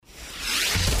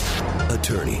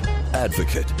attorney,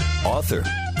 advocate, author,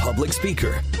 public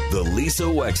speaker. The Lisa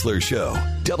Wexler Show.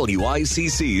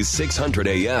 WICC 600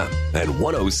 AM and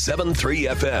 107.3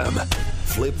 FM.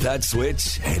 Flip that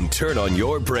switch and turn on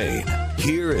your brain.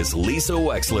 Here is Lisa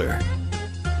Wexler.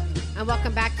 And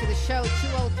welcome back to the show,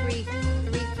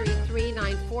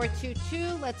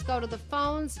 203-333-9422. Let's go to the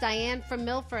phones. Diane from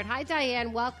Milford. Hi,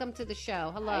 Diane. Welcome to the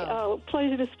show. Hello. Hi. Oh,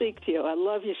 pleasure to speak to you. I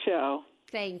love your show.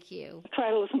 Thank you. I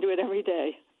try to listen to it every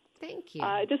day. Thank you.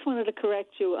 I just wanted to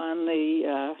correct you on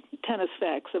the tennis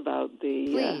facts about the...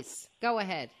 Please, go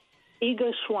ahead.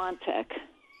 Iga Swiatek.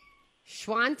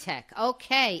 Swiatek.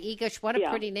 Okay. Iga, what a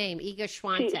pretty name. Iga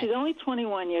Swiatek. She's only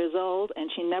 21 years old, and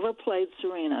she never played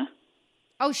Serena.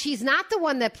 Oh, she's not the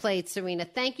one that played Serena.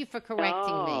 Thank you for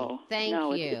correcting me. Thank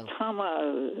you. It's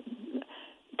Thomas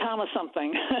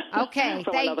something. Okay,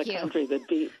 from thank another you. country that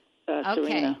beat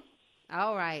Serena.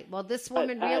 All right. Well, this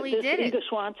woman really did it. Iga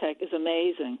Swiatek is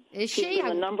amazing. Is she? She's been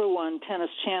the number one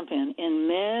tennis champion in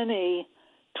many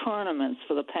tournaments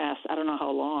for the past, I don't know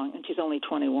how long, and she's only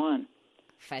 21.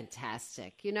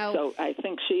 Fantastic. You know. So I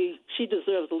think she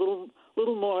deserves a little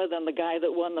more than the guy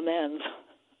that won the men's.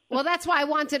 Well, that's why I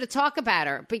wanted to talk about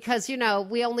her because,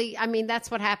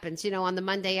 that's what happens. On the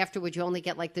Monday afterwards, you only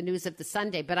get like the news of the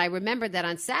Sunday. But I remember that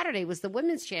on Saturday was the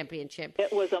women's championship.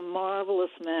 It was a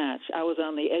marvelous match. I was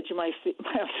on the edge of my seat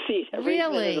every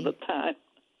minute of the time.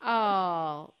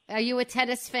 Oh, are you a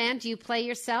tennis fan? Do you play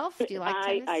yourself? Do you like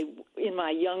tennis? In my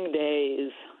young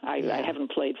days, I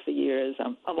haven't played for years.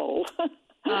 I'm old.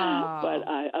 But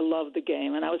I love the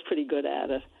game, and I was pretty good at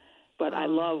it. But I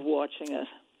love watching it.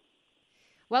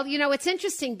 Well, it's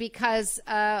interesting because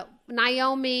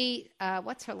Naomi,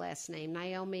 what's her last name?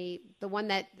 Naomi, the one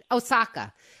that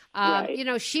Osaka.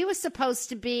 Right. She was supposed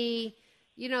to be,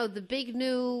 the big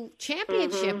new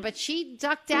championship, but she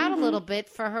ducked out a little bit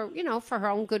for her, for her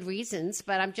own good reasons.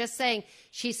 But I'm just saying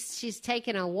she's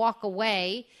taken a walk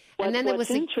away. And then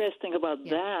what's interesting about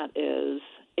that is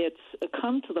it's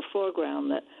come to the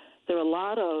foreground that there are a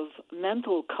lot of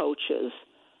mental coaches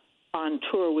on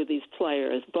tour with these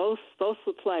players. Both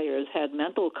the players had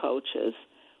mental coaches,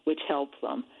 which helped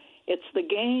them. It's the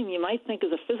game you might think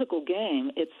is a physical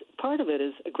game. It's part of it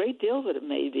is a great deal of it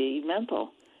may be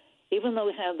mental. Even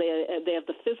though they have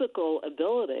the physical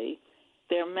ability,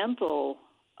 their mental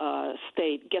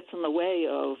state gets in the way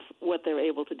of what they're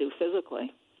able to do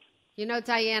physically.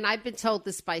 Diane, I've been told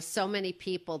this by so many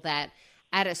people that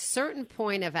at a certain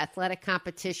point of athletic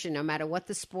competition, no matter what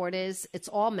the sport is, it's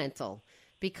all mental.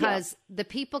 Because the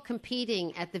people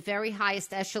competing at the very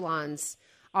highest echelons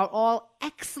are all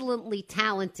excellently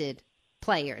talented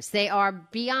players. They are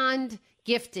beyond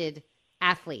gifted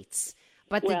athletes.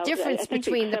 But the difference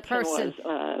between the person...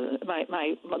 was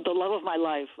the love of my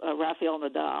life, Rafael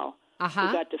Nadal, who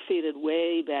got defeated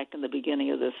way back in the beginning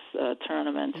of this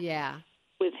tournament. Yeah.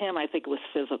 With him, I think it was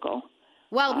physical.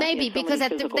 Well, maybe, because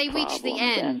they reached the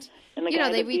end. And the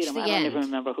guy they reached him, the end. I don't even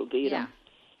remember who beat him.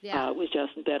 Yeah. Was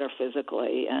just better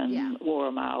physically and wore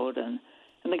him out. And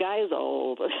the guy is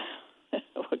old.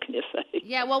 What can you say?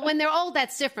 Yeah, well, when they're old,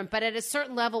 that's different. But at a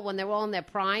certain level, when they're all in their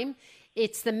prime,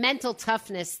 it's the mental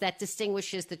toughness that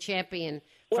distinguishes the champion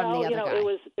from the other guy.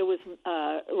 It was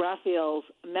Rafael's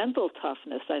mental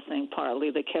toughness, I think,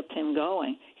 partly that kept him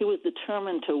going. He was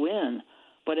determined to win.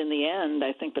 But in the end,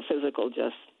 I think the physical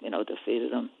just,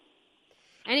 defeated him.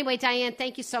 Anyway, Diane,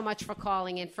 thank you so much for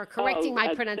calling and for correcting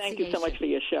my pronunciation. Thank you so much for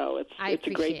your show. It's a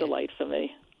great delight for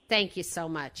me. Thank you so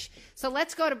much. So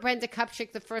let's go to Brenda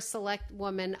Kupchik, the first select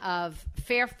woman of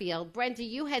Fairfield. Brenda,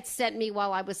 you had sent me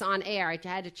while I was on air. I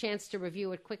had a chance to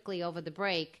review it quickly over the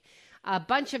break. A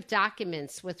bunch of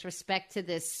documents with respect to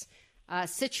this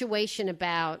situation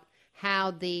about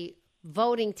how the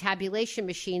voting tabulation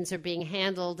machines are being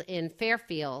handled in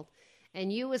Fairfield. And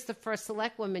you, as the first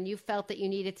select woman, you felt that you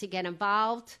needed to get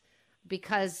involved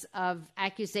because of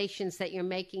accusations that you're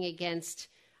making against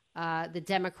the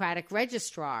Democratic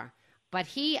registrar. But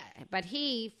he,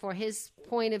 for his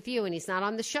point of view, and he's not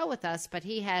on the show with us, but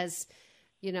he has,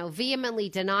 vehemently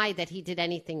denied that he did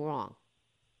anything wrong.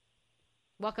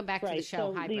 Welcome back to the show.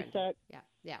 So, hi, Lisa. Brenda.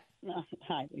 Yeah.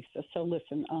 Hi, Lisa. So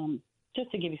listen, just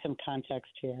to give you some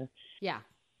context here. Yeah.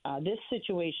 This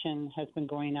situation has been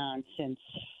going on since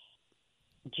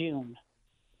June.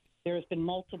 There has been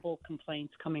multiple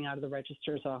complaints coming out of the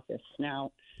registrar's office.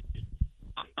 Now,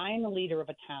 I'm a leader of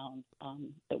a town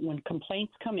that when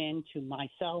complaints come in to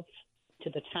myself, to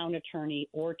the town attorney,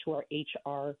 or to our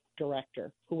HR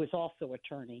director, who is also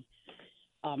attorney,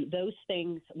 those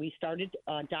things, we started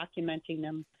documenting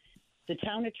them. The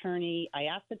town attorney, I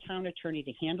asked the town attorney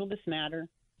to handle this matter.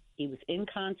 He was in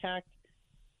contact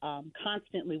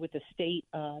constantly with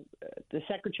the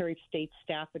Secretary of State's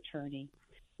staff attorney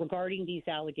regarding these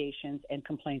allegations and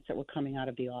complaints that were coming out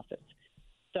of the office.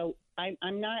 So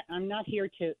I'm not here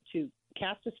to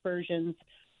cast aspersions,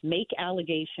 make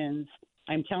allegations.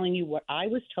 I'm telling you what I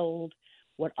was told,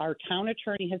 what our town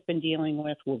attorney has been dealing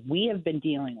with, what we have been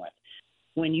dealing with.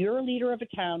 When you're a leader of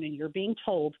a town and you're being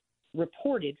told,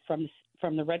 reported from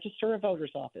the Register of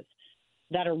Voters office,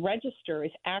 that a register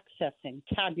is accessing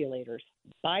tabulators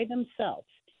by themselves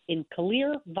in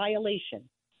clear violation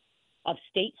of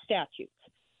state statutes,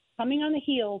 coming on the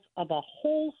heels of a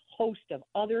whole host of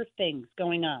other things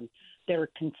going on that are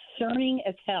concerning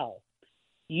as hell,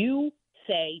 you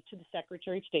say to the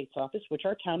Secretary of State's office, which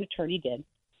our town attorney did,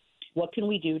 what can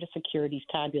we do to secure these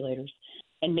tabulators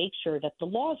and make sure that the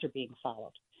laws are being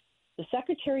followed? The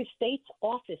Secretary of State's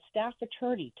office staff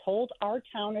attorney told our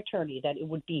town attorney that it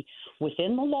would be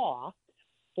within the law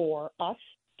for us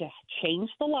to change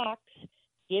the locks,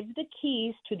 give the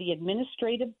keys to the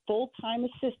administrative full-time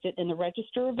assistant in the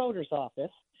Register of Voters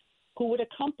office who would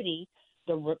accompany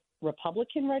the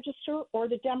Republican register or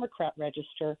the Democrat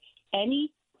register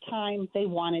any time they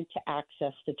wanted to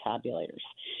access the tabulators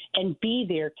and be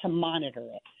there to monitor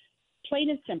it. Plain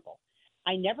and simple.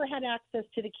 I never had access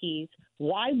to the keys.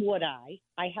 Why would I?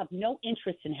 I have no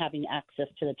interest in having access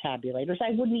to the tabulators.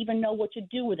 I wouldn't even know what to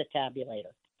do with a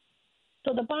tabulator.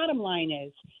 So the bottom line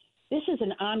is, this is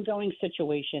an ongoing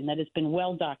situation that has been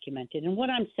well documented. And what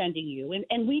I'm sending you,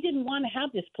 and we didn't want to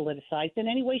have this politicized in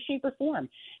any way, shape, or form.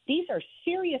 These are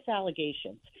serious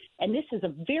allegations, and this is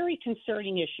a very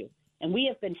concerning issue. And we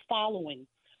have been following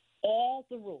all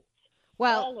the rules.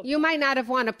 Well, you might not have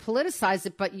want to politicize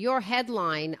it, but your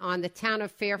headline on the town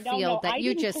of Fairfield that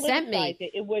you just sent me.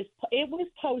 It was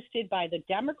posted by the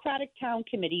Democratic Town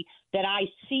Committee that I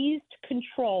seized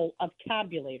control of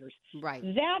tabulators. Right.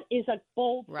 That is a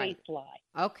bold-faced lie.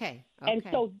 Okay. And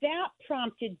so that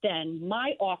prompted then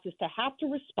my office to have to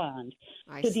respond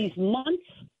to these months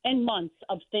and months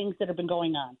of things that have been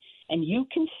going on. And you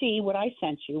can see what I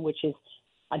sent you, which is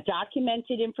a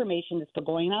documented information that's been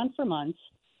going on for months,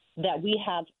 that we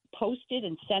have posted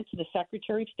and sent to the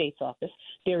Secretary of State's office.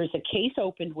 There is a case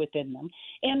opened within them.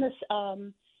 And this,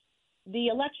 the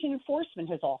election enforcement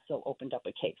has also opened up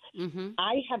a case. Mm-hmm.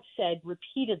 I have said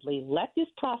repeatedly, let this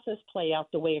process play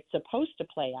out the way it's supposed to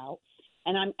play out.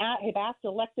 And I've asked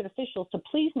elected officials to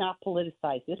please not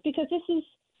politicize this, because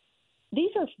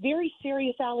these are very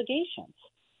serious allegations.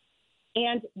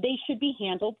 And they should be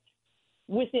handled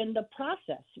within the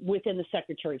process, within the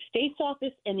Secretary of State's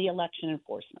office and the election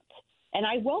enforcement. And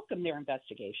I welcome their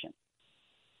investigation.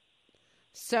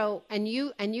 So, and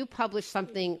you published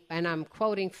something, and I'm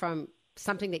quoting from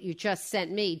something that you just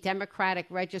sent me, Democratic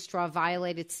Registrar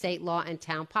violated state law and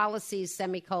town policies,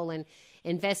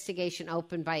 investigation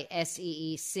opened by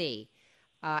SEEC.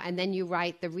 And then you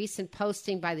write, the recent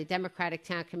posting by the Democratic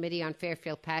Town Committee on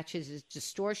Fairfield Patches is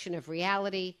distortion of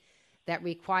reality that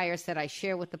requires that I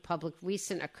share with the public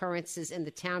recent occurrences in the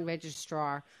Town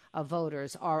Registrar of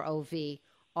Voters, ROV,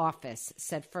 office,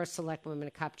 said First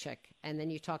Selectwoman Kupchak. And then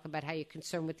you talk about how you're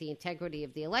concerned with the integrity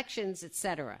of the elections, et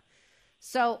cetera.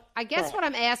 So I guess what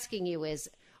I'm asking you is,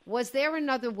 was there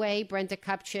another way, Brenda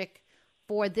Kupchak,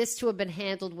 for this to have been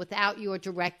handled without your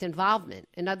direct involvement?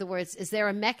 In other words, is there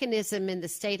a mechanism in the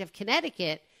state of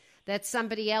Connecticut that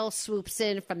somebody else swoops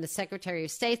in from the Secretary of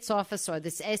State's office or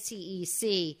this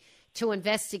SEEC to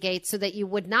investigate so that you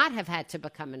would not have had to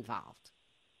become involved?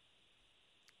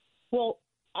 Well,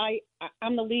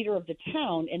 I'm the leader of the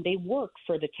town, and they work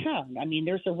for the town. I mean,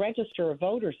 there's a Register of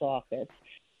Voters office.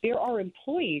 There are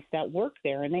employees that work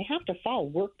there, and they have to follow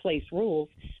workplace rules.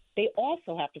 They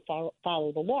also have to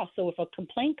follow the law. So if a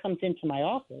complaint comes into my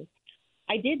office,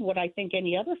 I did what I think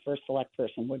any other First Select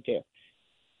person would do.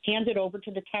 Hand it over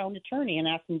to the town attorney and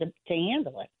ask him to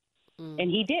handle it. And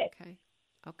he did. Okay.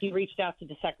 He reached out to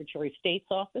the Secretary of State's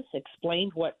office,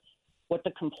 explained what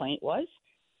the complaint was,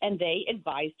 and they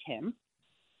advised him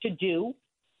to do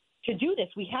this.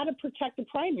 We had to protect the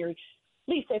primary.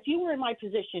 Lisa, if you were in my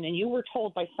position and you were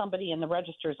told by somebody in the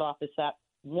registrar's office that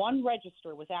one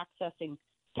register was accessing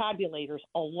tabulators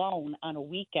alone on a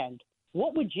weekend,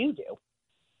 what would you do?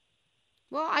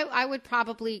 Well, I would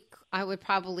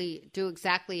probably do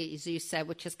exactly as you said,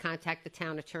 which is contact the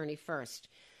town attorney first.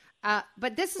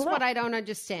 But this is what I don't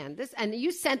understand. And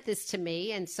you sent this to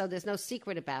me, and so there's no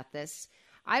secret about this.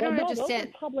 I don't understand.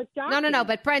 Those are public documents. No.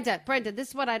 But Brenda, this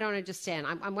is what I don't understand.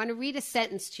 I'm going to read a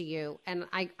sentence to you, and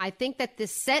I think that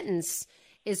this sentence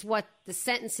is what the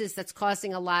sentence is that's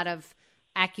causing a lot of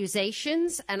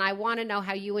accusations, and I want to know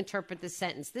how you interpret the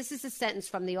sentence. This is a sentence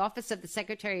from the Office of the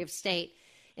Secretary of State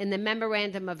in the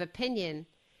Memorandum of Opinion,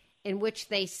 in which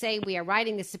they say we are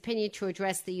writing this opinion to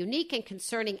address the unique and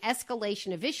concerning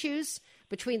escalation of issues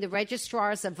between the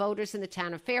registrars of voters in the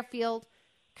town of Fairfield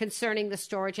concerning the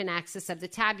storage and access of the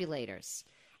tabulators.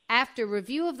 After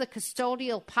review of the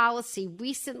custodial policy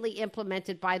recently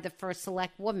implemented by the first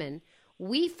select woman,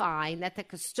 we find that the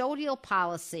custodial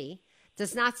policy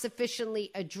does not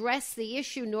sufficiently address the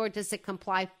issue, nor does it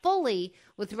comply fully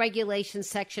with regulation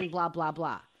section blah, blah,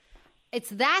 blah. It's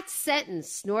that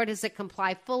sentence, nor does it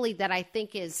comply fully, that I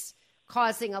think is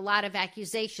causing a lot of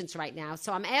accusations right now.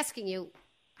 So I'm asking you,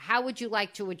 how would you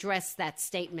like to address that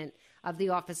statement of the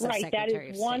Office of Secretary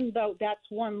of State? That's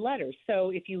one letter. So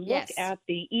if you look at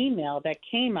the email that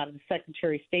came out of the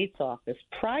Secretary of State's office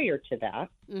prior to that,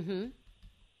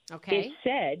 it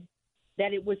said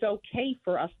that it was okay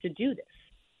for us to do this.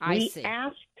 We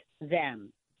asked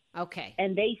them. Okay.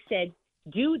 And they said,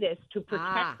 do this to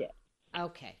protect it.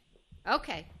 Okay.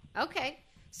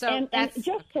 So and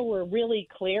just so we're really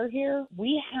clear here,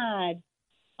 we had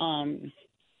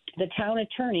the town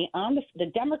attorney on the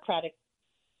Democratic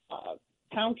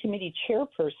town committee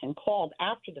chairperson called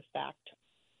after the fact,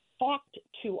 talked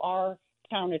to our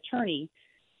town attorney,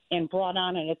 and brought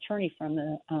on an attorney from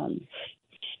the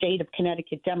state of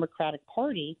Connecticut Democratic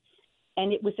Party,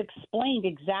 and it was explained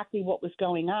exactly what was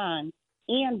going on,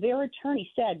 and their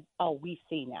attorney said, oh, we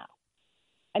see now.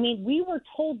 I mean, we were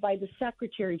told by the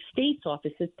Secretary of State's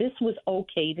office that this was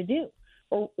okay to do,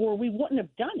 or we wouldn't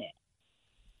have done it.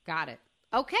 Got it.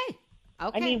 Okay.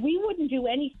 I mean, we wouldn't do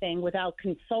anything without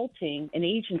consulting an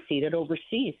agency that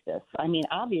oversees this. I mean,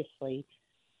 obviously,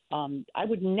 I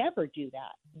would never do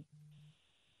that.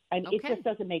 And it just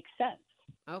doesn't make sense.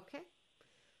 Okay.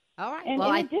 All right. And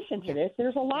in addition to this,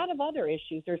 there's a lot of other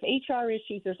issues. There's HR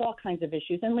issues. There's all kinds of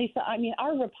issues. And, Lisa, I mean,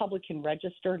 our Republican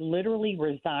register literally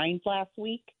resigned last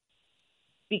week.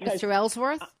 Because, Mr.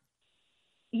 Ellsworth?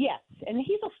 Yes. And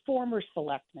he's a former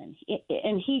selectman.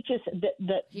 And he just –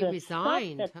 the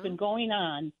resigned, stuff that's been going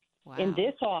on in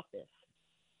this office.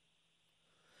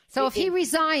 So if he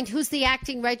resigned, who's the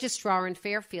acting registrar in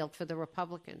Fairfield for the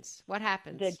Republicans? What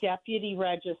happens? The deputy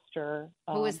registrar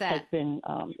who is that? Has been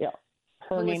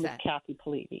her name is Kathy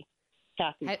Politi.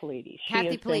 Kathy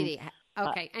Politi.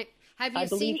 Okay. Have you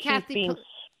seen Kathy?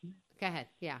 Go ahead.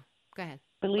 Yeah. Go ahead.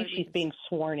 I believe she's being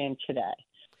sworn in today.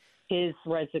 His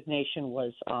resignation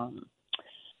was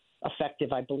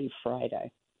effective, I believe,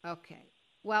 Friday. Okay.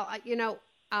 Well,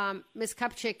 Ms.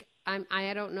 Kupchik,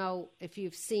 I don't know if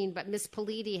you've seen, but Ms.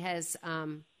 Politi has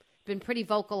been pretty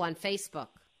vocal on Facebook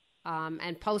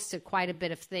and posted quite a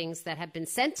bit of things that have been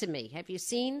sent to me. Have you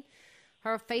seen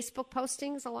her Facebook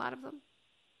postings, a lot of them?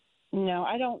 No,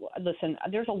 I don't. Listen,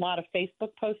 there's a lot of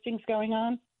Facebook postings going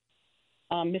on.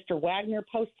 Mr. Wagner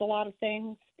posts a lot of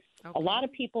things. Okay. A lot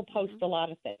of people post a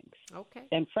lot of things. Okay.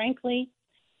 And frankly,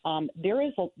 there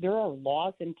are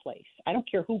laws in place. I don't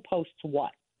care who posts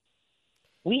what.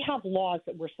 We have laws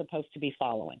that we're supposed to be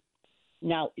following.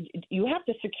 Now, you have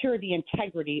to secure the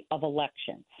integrity of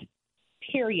elections,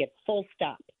 period, full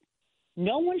stop.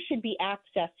 No one should be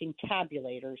accessing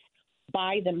tabulators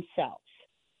by themselves.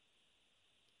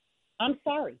 I'm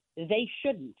sorry, they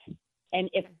shouldn't. And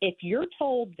if you're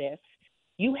told this,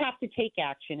 you have to take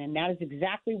action, and that is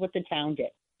exactly what the town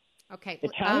did. Okay. The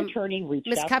town attorney reached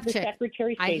out to the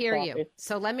Secretary of State's I hear office. you.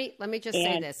 So let me just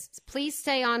say this. Please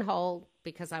stay on hold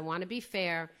because I want to be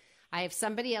fair. I have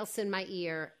somebody else in my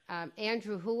ear.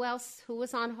 Andrew, who else? Who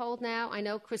is on hold now? I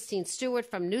know Christine Stewart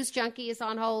from News Junkie is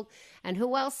on hold. And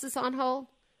who else is on hold?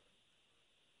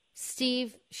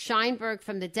 Steve Scheinberg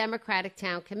from the Democratic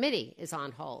Town Committee is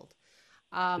on hold.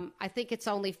 I think it's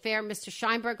only fair, Mr.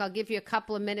 Scheinberg, I'll give you a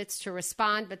couple of minutes to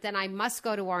respond, but then I must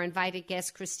go to our invited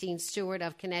guest, Christine Stewart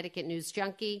of Connecticut News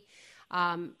Junkie.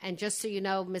 And just so you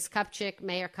know, Ms. Kupchik,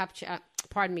 Mayor Kupchik,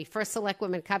 First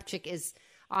Selectwoman Kupchik is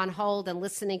on hold and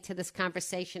listening to this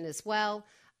conversation as well.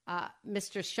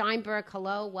 Mr. Scheinberg,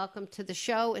 hello, welcome to the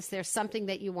show. Is there something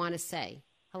that you want to say?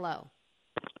 Hello.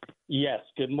 Yes.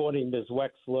 Good morning, Ms.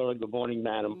 Wexler, and good morning,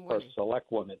 Madam First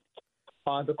Selectwoman.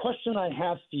 The question I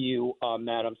have for you,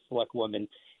 Madam Selectwoman,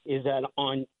 is that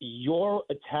on your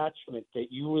attachment that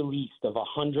you released of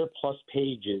 100-plus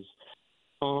pages,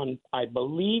 on, I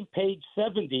believe, page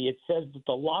 70, it says that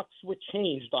the locks were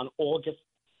changed on August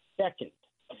 2nd.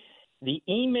 The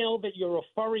email that you're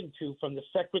referring to from the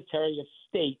Secretary of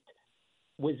State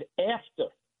was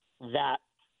after that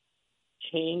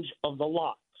change of the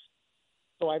locks.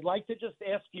 So I'd like to just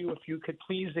ask you if you could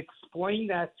please explain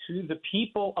that to the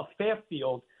people of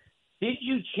Fairfield. Did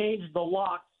you change the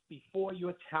locks before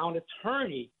your town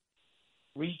attorney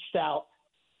reached out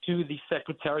to the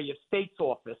Secretary of State's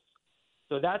office?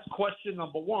 So that's question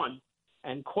number one.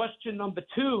 And question number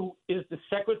 2 is the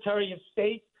Secretary of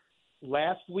State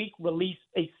last week released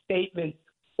a statement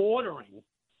ordering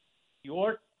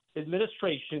your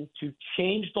administration to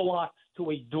change the locks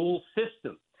to a dual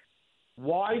system.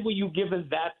 Why were you given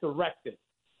that directive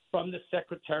from the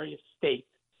Secretary of State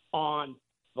on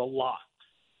the locks?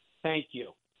 Thank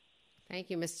you. Thank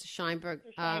you, Mr. Sheinberg.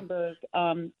 Hi.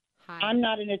 I'm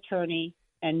not an attorney,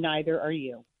 and neither are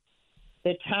you.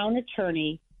 The town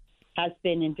attorney has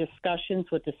been in discussions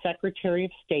with the Secretary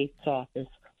of State's office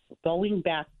going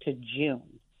back to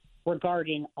June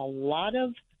regarding a lot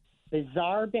of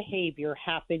bizarre behavior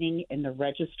happening in the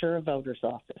Register of Voters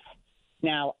office.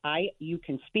 Now, you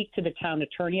can speak to the town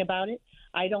attorney about it.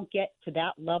 I don't get to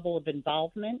that level of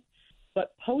involvement,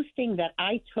 but posting that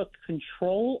I took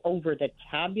control over the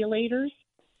tabulators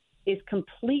is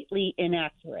completely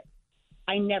inaccurate.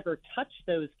 I never touched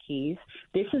those keys.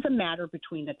 This is a matter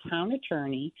between the town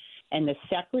attorney and the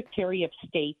Secretary of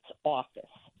State's office.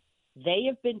 They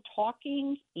have been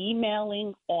talking,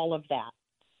 emailing, all of that.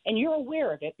 And you're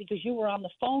aware of it because you were on the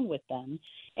phone with them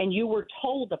and you were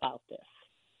told about this.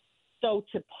 So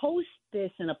to post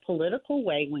this in a political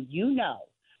way when you know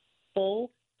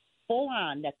full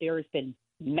on that there has been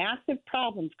massive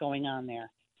problems going on there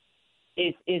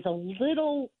is a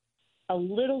little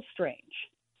strange.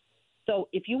 So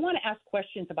if you want to ask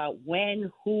questions about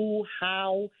when, who,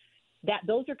 how,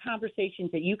 those are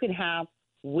conversations that you can have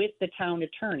with the town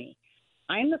attorney.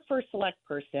 I'm the first select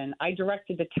person. I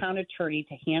directed the town attorney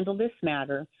to handle this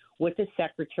matter with the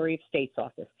Secretary of State's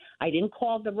office. I didn't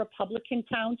call the Republican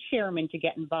town chairman to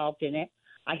get involved in it.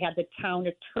 I had the town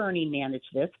attorney manage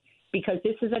this because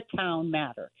this is a town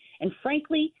matter. And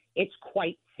frankly, it's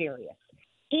quite serious.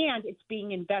 And it's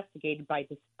being investigated by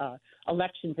this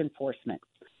elections enforcement.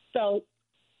 So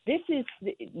this is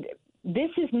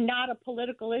not a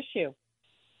political issue.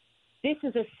 This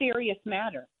is a serious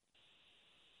matter.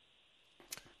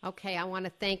 Okay, I want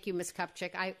to thank you, Ms.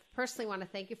 Kupchik. I personally want to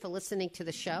thank you for listening to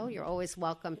the show. You're always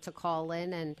welcome to call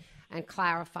in and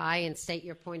clarify and state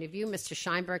your point of view. Mr.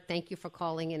 Sheinberg, thank you for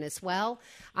calling in as well.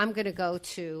 I'm going to go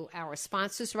to our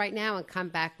sponsors right now and come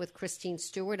back with Christine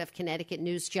Stewart of Connecticut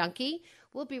News Junkie.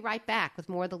 We'll be right back with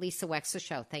more of the Lisa Wexler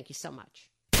Show. Thank you so much.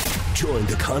 Join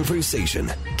the conversation.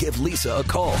 Give Lisa a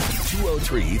call.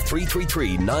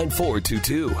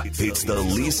 203-333-9422. It's the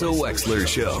Lisa Wexler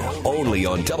Show. Only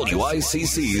on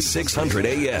WICC 600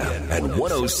 AM and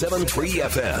 107.3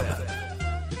 FM.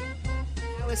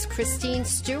 That was Christine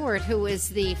Stewart, who is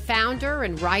the founder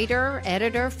and writer,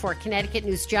 editor for Connecticut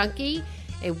News Junkie,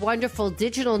 a wonderful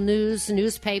digital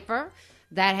newspaper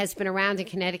that has been around in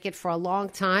Connecticut for a long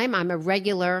time. I'm a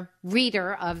regular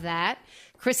reader of that.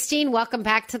 Christine, welcome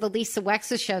back to the Lisa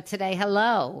Wexler Show today.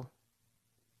 Hello.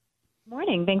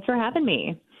 Morning. Thanks for having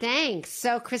me. Thanks.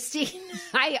 So, Christine,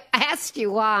 I asked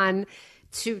you on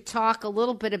to talk a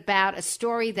little bit about a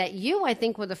story that you, I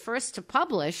think, were the first to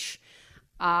publish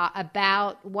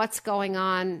about what's going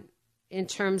on in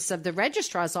terms of the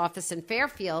registrar's office in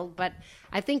Fairfield. But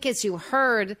I think as you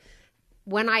heard,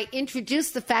 when I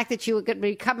introduced the fact that you were going to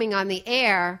be coming on the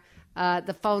air,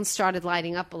 the phone started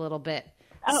lighting up a little bit.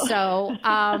 Oh. So,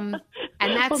 and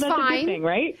that's well, fine. A good thing,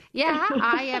 right? Yeah,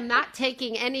 I am not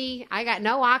taking I got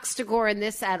no oxtagor in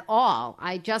this at all.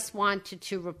 I just wanted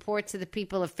to report to the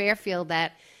people of Fairfield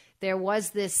that there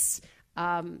was this,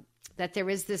 that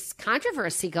there is this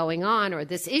controversy going on, or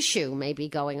this issue maybe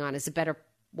going on is a better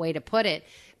way to put it,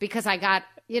 because I got,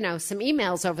 some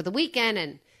emails over the weekend,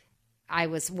 and I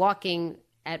was walking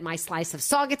at my Slice of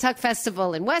Saugatuck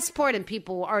Festival in Westport, and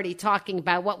people were already talking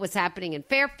about what was happening in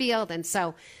Fairfield. And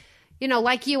so,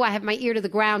 like you, I have my ear to the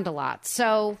ground a lot.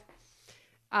 So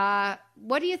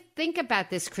what do you think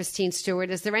about this, Christine Stewart?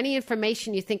 Is there any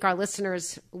information you think our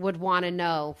listeners would want to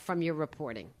know from your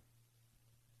reporting?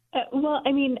 Well,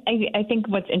 I mean, I think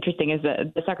what's interesting is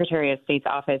that the Secretary of State's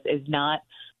office is not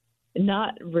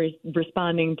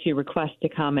responding to requests to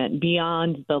comment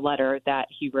beyond the letter that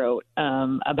he wrote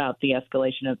about the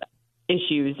escalation of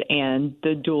issues and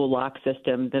the dual lock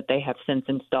system that they have since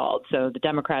installed. So the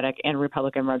Democratic and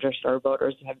Republican register of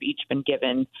voters have each been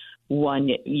given one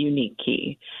unique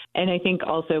key. And I think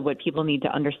also what people need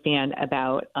to understand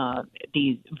about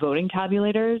these voting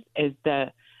tabulators is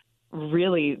that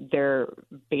really they're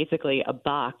basically a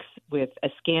box with a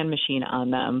scan machine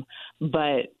on them,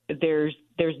 but there's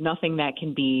nothing that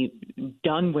can be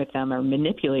done with them or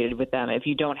manipulated with them if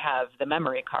you don't have the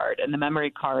memory card. And the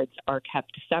memory cards are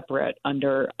kept separate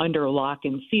under lock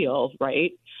and seal,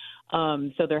 right?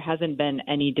 So there hasn't been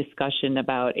any discussion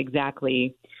about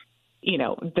exactly,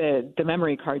 the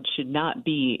memory card should not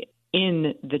be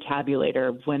in the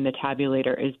tabulator when the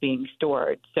tabulator is being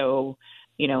stored. So,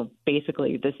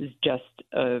 basically this is just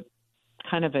a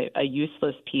kind of a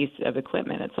useless piece of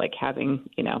equipment. It's like having,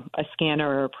 a scanner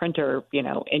or a printer,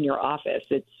 in your office.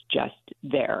 It's just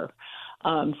there.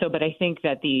 But I think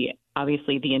that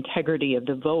obviously the integrity of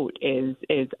the vote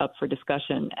is up for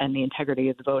discussion, and the integrity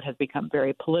of the vote has become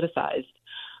very politicized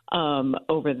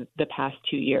over the past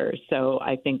 2 years. So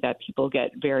I think that people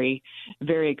get very,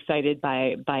 very excited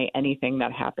by anything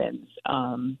that happens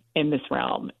in this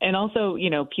realm. And also,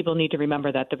 people need to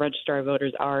remember that the registrar of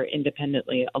voters are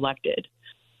independently elected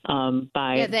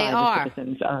by the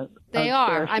citizens of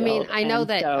Fairfield. I mean, I know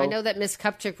so, that Ms.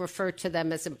 Kupchak referred to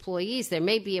them as employees. There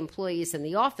may be employees in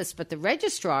the office, but the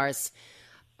registrars,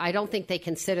 I don't think they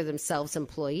consider themselves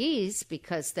employees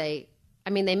because they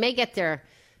may get their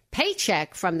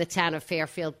paycheck from the town of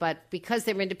Fairfield, but because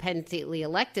they're independently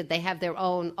elected, they have their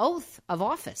own oath of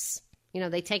office.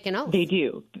 They take an oath. They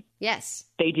do. Yes.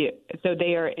 They do. So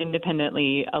they are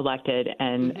independently elected,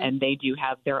 and they do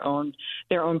have their own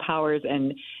powers.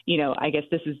 And, I guess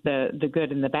this is the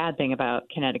good and the bad thing about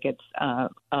Connecticut's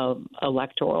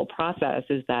electoral process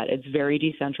is that it's very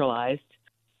decentralized.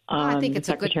 I think it's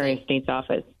the Secretary a good thing. of State's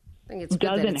office I think it's good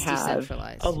doesn't that it's have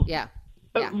decentralized. Yeah.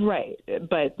 Right.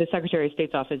 But the Secretary of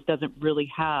State's office doesn't really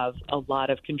have a lot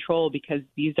of control because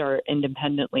these are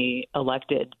independently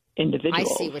elected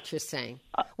individuals. I see what you're saying.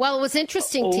 Well, it was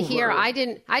interesting to hear. I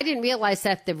didn't realize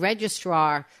that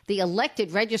the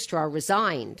elected registrar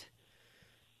resigned.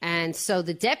 And so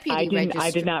the deputy registrar.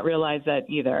 I did not realize that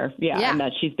either. Yeah. And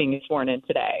that she's being sworn in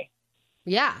today.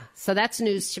 Yeah. So that's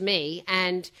news to me.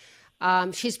 And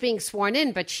she's being sworn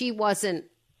in, but she wasn't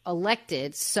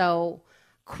elected. So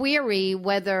query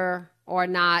whether or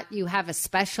not you have a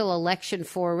special election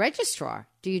for a registrar.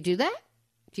 Do you do that?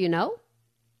 Do you know?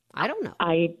 I don't know.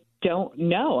 I don't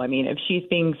know. I mean, if she's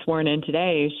being sworn in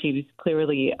today, she was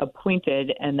clearly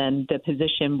appointed, and then the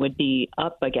position would be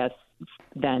up, I guess,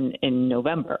 then in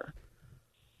November.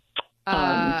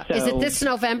 Is it this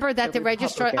November that the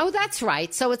registrar? Oh, that's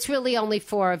right. So it's really only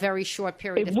for a very short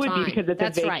period of time. It would be because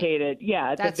it's a vacated,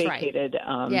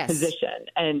 position.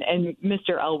 And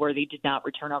Mr. Elworthy did not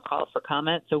return our call for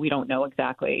comment, so we don't know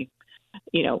exactly,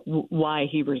 why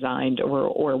he resigned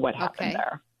or what happened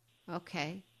there.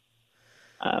 Okay.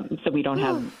 So we don't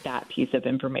have that piece of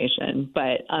information.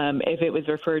 But if it was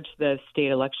referred to the State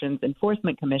Elections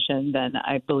Enforcement Commission, then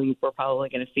I believe we're probably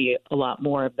going to see a lot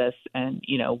more of this and,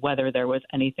 whether there was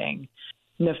anything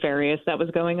nefarious that was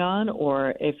going on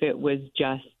or if it was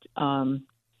just,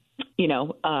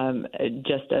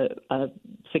 just a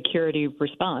security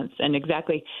response. And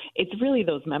exactly, it's really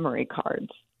those memory cards.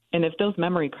 And if those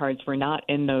memory cards were not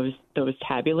in those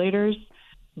tabulators,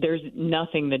 there's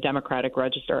nothing the Democratic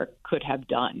Register could have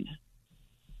done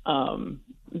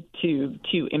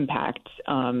to impact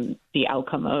the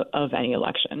outcome of any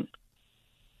election.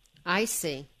 I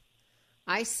see.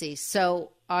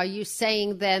 So are you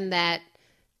saying then that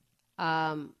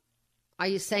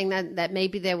that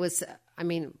maybe there was,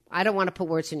 I don't want to put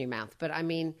words in your mouth, but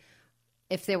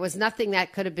if there was nothing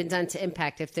that could have been done to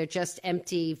impact, if they're just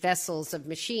empty vessels of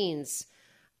machines,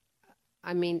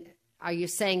 are you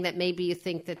saying that maybe you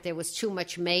think that there was too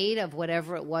much made of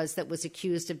whatever it was that was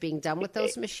accused of being done with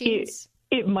those machines?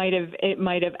 It might have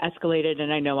escalated,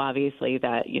 and I know obviously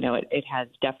that it has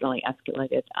definitely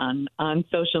escalated on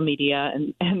social media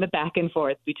and the back and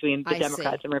forth between the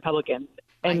Democrats and Republicans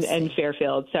and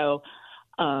Fairfield. So,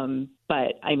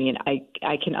 but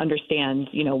I can understand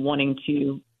wanting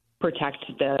to protect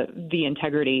the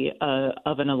integrity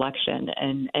of an election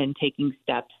and taking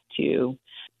steps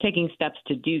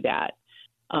to do that.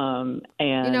 And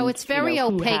it's very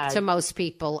opaque to most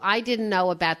people. I didn't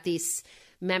know about these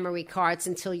memory cards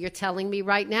until you're telling me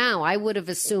right now. I would have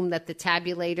assumed that the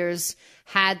tabulators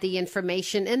had the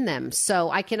information in them. So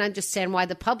I can understand why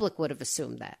the public would have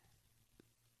assumed that.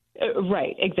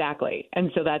 Right, exactly.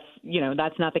 And so that's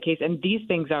not the case. And these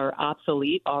things are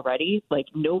obsolete already. Like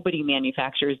nobody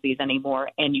manufactures these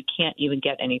anymore, and you can't even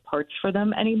get any parts for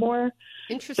them anymore.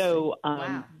 Interesting. So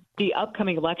wow. The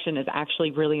upcoming election is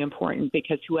actually really important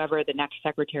because whoever the next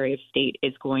Secretary of State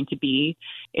is going to be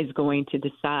is going to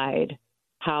decide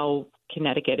how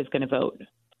Connecticut is going to vote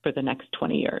for the next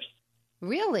 20 years.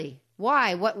 Really?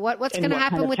 Why? What's going to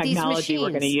happen with these machines? We're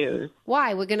going to use.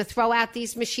 Why? We're going to throw out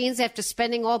these machines after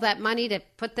spending all that money to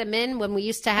put them in when we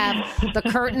used to have the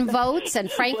curtain votes. And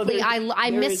frankly,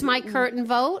 I miss my curtain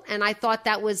vote. And I thought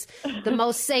that was the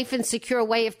most safe and secure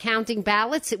way of counting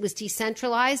ballots. It was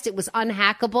decentralized. It was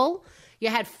unhackable. You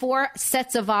had 4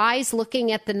 sets of eyes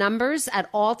looking at the numbers at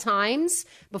all times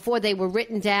before they were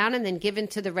written down and then given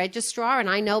to the registrar. And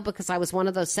I know because I was one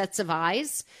of those sets of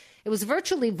eyes. It was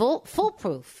virtually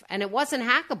foolproof, and it wasn't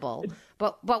hackable.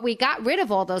 But we got rid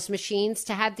of all those machines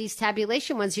to have these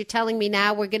tabulation ones. You're telling me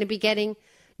now we're going to be getting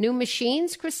new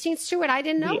machines, Christine Stewart? I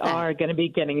didn't know that. We are going to be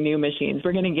getting new machines.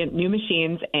 We're going to get new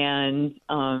machines, and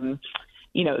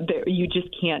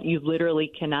you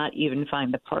literally cannot even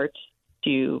find the parts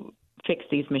to fix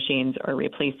these machines or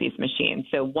replace these machines.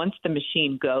 So once the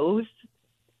machine goes,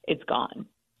 it's gone.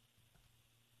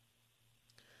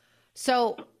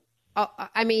 So, we're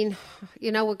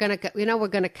going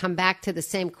to come back to the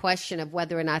same question of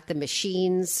whether or not the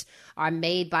machines are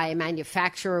made by a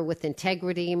manufacturer with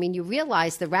integrity. I mean, you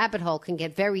realize the rabbit hole can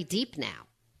get very deep now.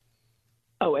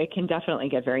 Oh, it can definitely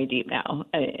get very deep now,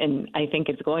 and I think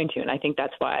it's going to. And I think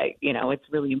that's why, it's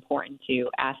really important to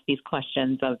ask these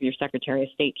questions of your Secretary of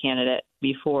State candidate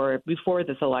before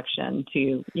this election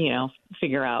to,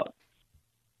 figure out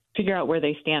where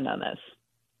they stand on this.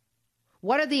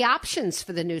 What are the options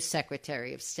for the new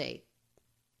Secretary of State?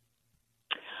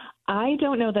 I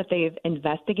don't know that they've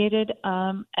investigated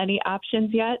any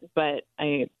options yet, but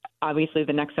obviously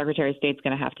the next Secretary of State is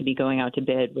going to have to be going out to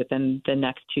bid within the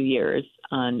next 2 years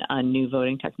on new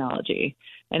voting technology.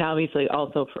 And obviously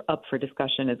also up for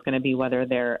discussion is going to be whether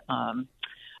we're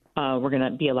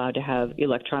going to be allowed to have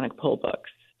electronic poll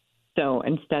books. So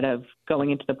instead of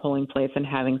going into the polling place and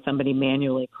having somebody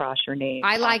manually cross your name.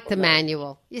 I like the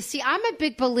manual. You see, I'm a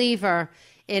big believer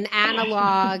in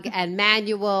analog and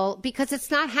manual because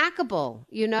it's not hackable,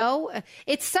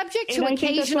 It's subject to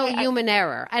occasional human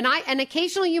error. And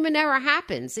occasional human error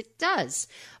happens. It does.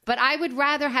 But I would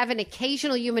rather have an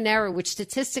occasional human error, which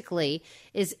statistically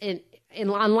is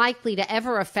unlikely to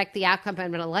ever affect the outcome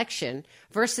of an election,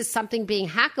 versus something being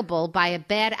hackable by a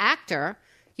bad actor,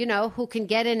 who can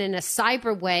get in a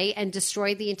cyber way and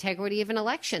destroy the integrity of an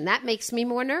election. That makes me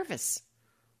more nervous.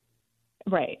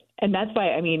 Right. And that's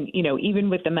why,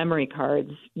 even with the memory cards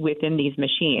within these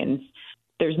machines,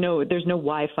 there's no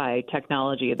Wi-Fi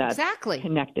technology that's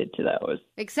connected to those.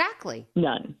 Exactly.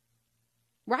 None.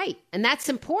 Right. And that's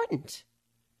important.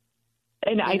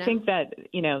 And I think that,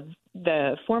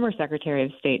 the former Secretary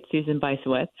of State, Susan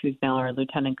Bysiewicz, who's now our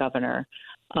Lieutenant Governor,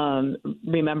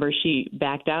 remember she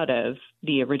backed out of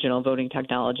the original voting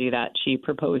technology that she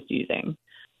proposed using.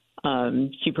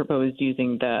 She proposed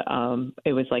using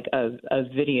it was like a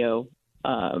video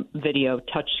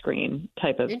touchscreen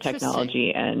type of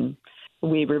technology, and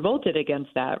we revolted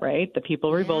against that, right? The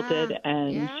people revolted,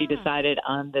 and she decided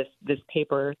on this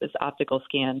optical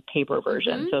scan paper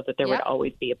version, so that there would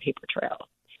always be a paper trail.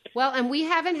 Well, and we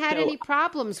haven't had any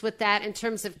problems with that in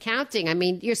terms of counting. I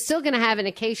mean, you're still going to have an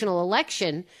occasional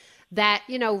election that,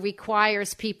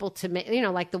 requires people to,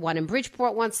 like the one in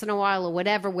Bridgeport once in a while or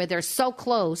whatever, where they're so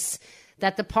close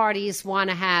that the parties want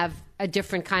to have a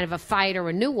different kind of a fight or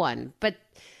a new one. But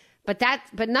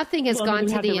nothing has gone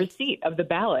to the receipt of the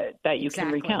ballot that you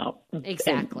can recount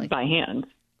by hand.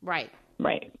 Right.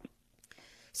 Right.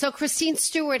 So, Christine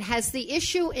Stewart, has the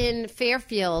issue in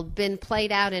Fairfield been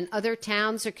played out in other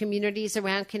towns or communities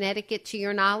around Connecticut, to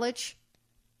your knowledge?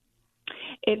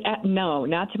 No,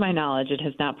 not to my knowledge. It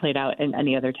has not played out in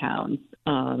any other towns.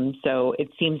 So it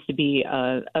seems to be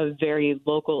a very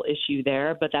local issue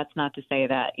there. But that's not to say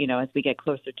that, as we get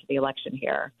closer to the election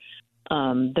here,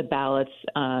 the ballots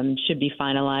should be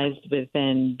finalized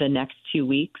within the next 2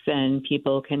 weeks, and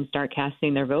people can start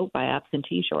casting their vote by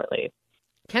absentee shortly.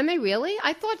 Can they really?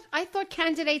 I thought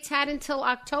candidates had until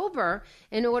October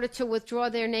in order to withdraw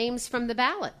their names from the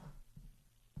ballot.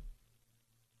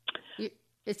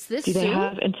 It's this soon? Do they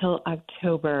have until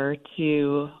October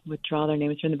to withdraw their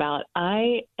names from the ballot?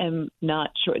 I am not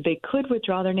sure. They could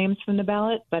withdraw their names from the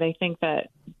ballot, but I think that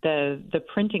the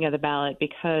printing of the ballot,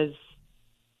 because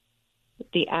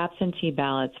the absentee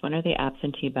ballots, when are the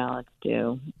absentee ballots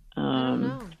due? I don't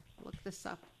know. Look this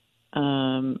up.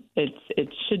 It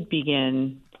should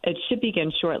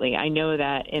begin shortly. I know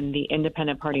that in the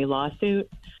independent party lawsuit,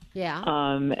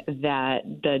 that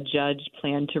the judge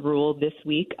planned to rule this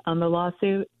week on the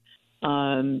lawsuit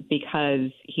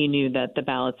because he knew that the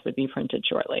ballots would be printed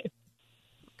shortly.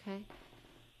 Okay.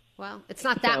 Well, it's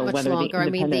not that much longer.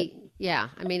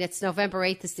 It's November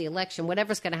 8th is the election.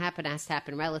 Whatever's going to happen has to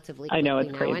happen relatively quickly. I know,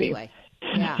 it's crazy. Anyway.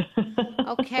 Yeah.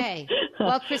 Okay.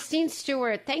 Well, Christine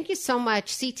Stewart, thank you so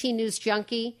much. CT News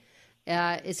Junkie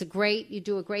you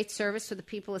do a great service for the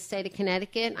people of the state of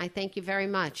Connecticut. I thank you very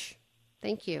much.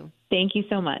 Thank you. Thank you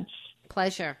so much.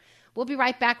 Pleasure. We'll be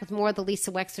right back with more of the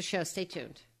Lisa Wexler Show. Stay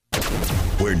tuned.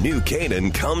 Where New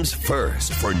Canaan comes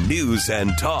first for news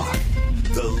and talk.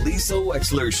 The Lisa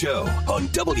Wexler Show on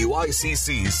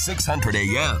WICC 600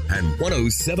 AM and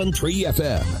 107.3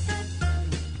 FM.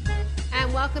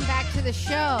 And welcome back to the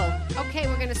show. Okay,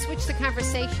 we're going to switch the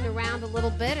conversation around a little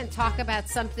bit and talk about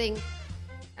something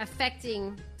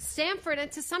affecting Stamford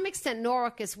and to some extent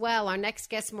Norwalk as well. Our next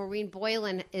guest, Maureen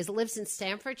Boylan, lives in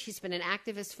Stamford. She's been an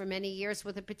activist for many years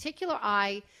with a particular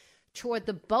eye toward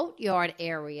the boatyard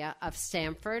area of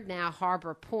Stamford, now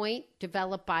Harbor Point,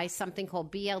 developed by something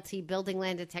called BLT, Building,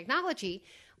 Land and Technology,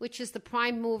 which is the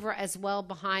prime mover as well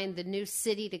behind the new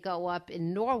city to go up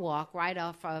in Norwalk, right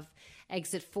off of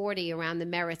Exit 40 around the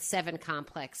Merit 7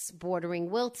 complex, bordering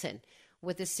Wilton,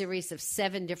 with a series of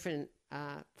 7 different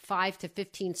 5 to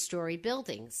 15-story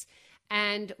buildings.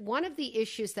 And one of the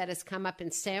issues that has come up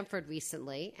in Stamford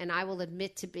recently, and I will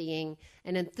admit to being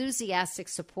an enthusiastic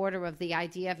supporter of the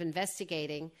idea of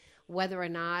investigating whether or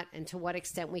not and to what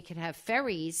extent we could have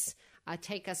ferries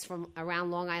take us from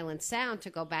around Long Island Sound to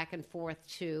go back and forth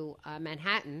to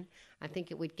Manhattan. I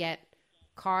think it would get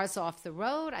cars off the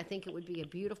road. I think it would be a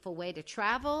beautiful way to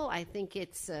travel. I think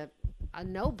it's a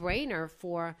no-brainer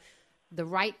for the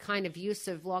right kind of use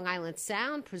of Long Island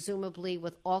Sound, presumably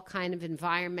with all kind of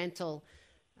environmental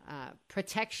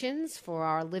protections for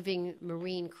our living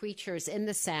marine creatures in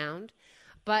the Sound.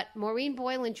 But Maureen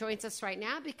Boylan joins us right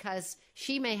now because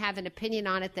she may have an opinion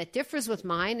on it that differs with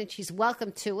mine, and she's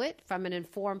welcome to it from an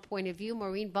informed point of view.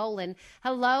 Maureen Boylan,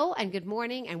 hello and good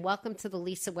morning, and welcome to the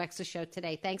Lisa Wexler Show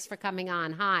today. Thanks for coming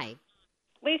on. Hi.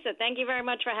 Lisa, thank you very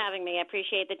much for having me. I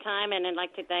appreciate the time, and I'd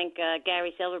like to thank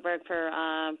Gary Silverberg for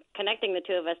connecting the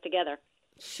two of us together.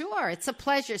 Sure, it's a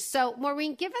pleasure. So,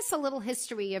 Maureen, give us a little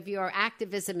history of your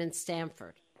activism in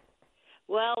Stamford.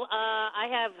 Well,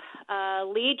 I have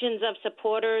legions of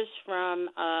supporters from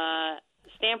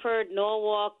Stamford,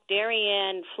 Norwalk,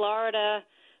 Darien, Florida,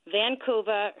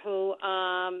 Vancouver, who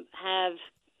have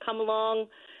come along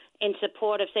in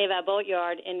support of Save Our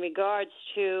Boatyard in regards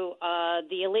to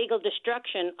the illegal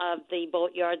destruction of the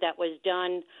boatyard that was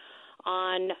done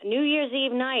on New Year's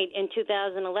Eve night in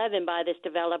 2011 by this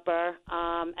developer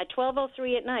at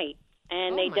 12:03 at night.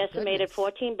 And they decimated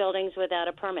 14 buildings without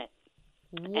a permit.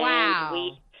 Wow. And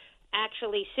we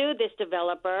actually sued this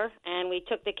developer, and we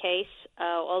took the case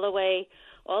all the way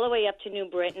up to New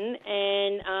Britain.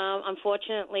 And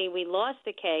unfortunately, we lost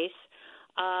the case.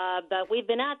 But we've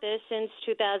been at this since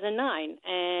 2009,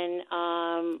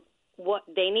 and what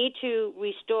they need to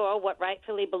restore what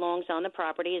rightfully belongs on the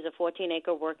property is a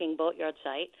 14-acre working boatyard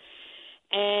site.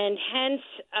 And hence,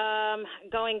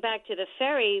 going back to the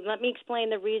ferry, let me explain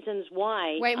the reasons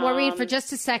why. Wait, Maureen, for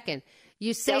just a second.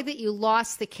 You say that you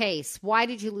lost the case. Why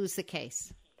did you lose the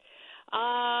case?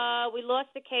 We lost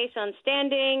the case on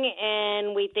standing,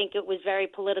 and we think it was very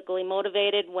politically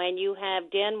motivated. When you have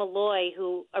Dan Malloy,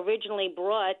 who originally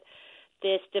brought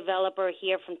this developer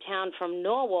here from town from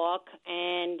Norwalk,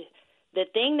 and the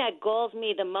thing that galls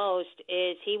me the most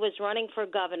is he was running for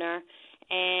governor,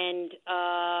 and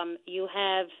you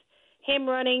have him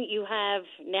running. You have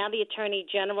now the Attorney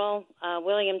General,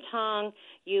 William Tong.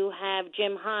 You have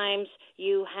Jim Himes.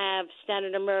 You have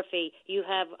Senator Murphy. You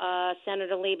have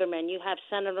Senator Lieberman. You have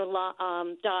Senator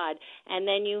Dodd. And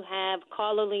then you have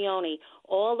Carlo Leone,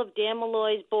 all of Dan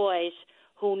Malloy's boys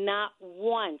who not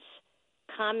once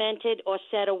commented or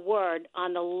said a word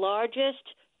on the largest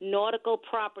nautical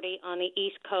property on the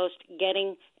East Coast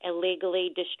getting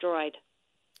illegally destroyed.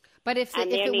 But if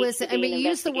it was, I mean, you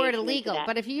use the word illegal,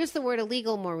 but if you use the word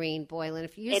illegal, Maureen Boylan,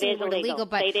 if you use the word illegal,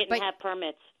 but they didn't have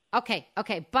permits. Okay.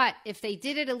 But if they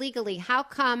did it illegally, how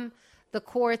come the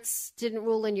courts didn't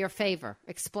rule in your favor?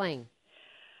 Explain.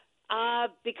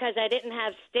 Because I didn't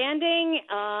have standing.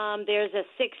 There's a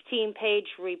 16-page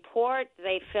report.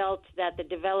 They felt that the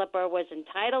developer was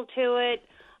entitled to it.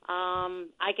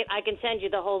 I can send you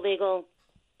the whole legal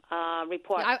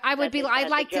report. I'd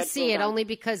like to see it only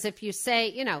because if you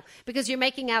say, because you're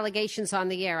making allegations on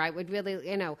the air, I would really,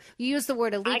 you use the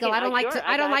word illegal. I don't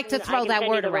like to throw that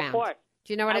word around.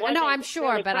 Do you know what I mean? No, I'm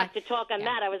sure, really but to talk on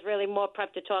that. I was really more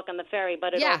prepped to talk on the ferry,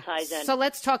 but it all ties in. So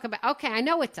let's talk about. Okay, I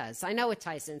know it does. I know it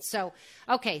ties in. So,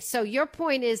 so your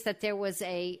point is that there was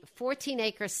a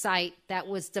 14-acre site that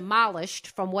was demolished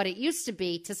from what it used to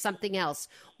be to something else.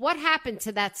 What happened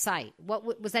to that site?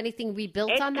 What was anything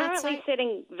rebuilt on that site? It's currently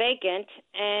sitting vacant,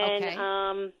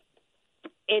 and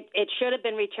it should have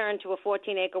been returned to a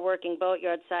 14-acre working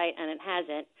boatyard site, and it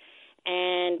hasn't.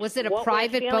 And was it a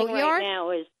private boatyard? Right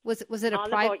now is was it a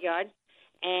private boatyard?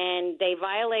 And they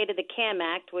violated the CAM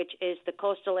Act, which is the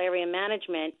Coastal Area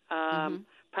Management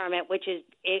permit, which is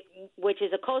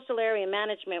a coastal area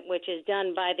management which is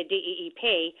done by the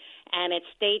DEEP, and it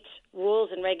states rules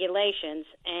and regulations.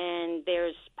 And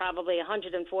there's probably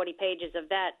 140 pages of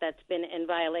that's been in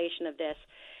violation of this.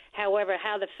 However,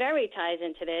 how the ferry ties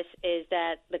into this is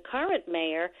that the current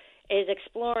mayor is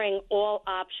exploring all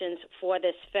options for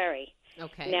this ferry.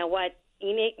 Okay. Now, what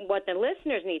the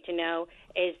listeners need to know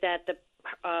is that the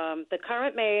the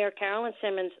current mayor, Carolyn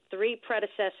Simmons, 3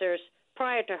 predecessors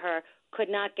prior to her could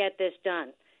not get this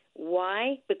done.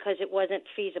 Why? Because it wasn't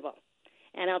feasible.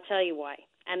 And I'll tell you why.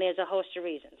 And there's a host of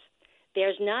reasons.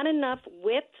 There's not enough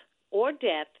width or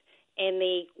depth in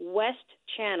the West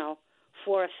Channel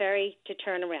for a ferry to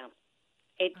turn around.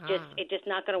 It's just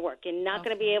not going to work. You're not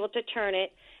going to be able to turn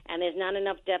it, and there's not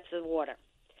enough depth of water.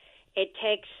 It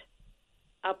takes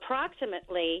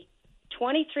approximately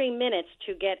 23 minutes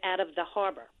to get out of the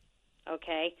harbor,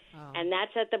 okay? Oh. And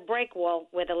that's at the break wall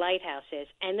where the lighthouse is.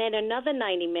 And then another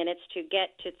 90 minutes to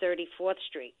get to 34th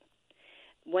Street.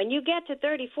 When you get to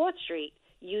 34th Street,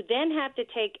 you then have to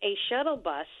take a shuttle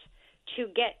bus to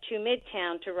get to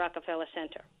Midtown to Rockefeller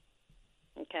Center,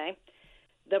 okay?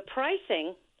 The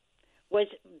pricing was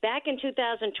back in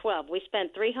 2012. We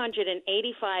spent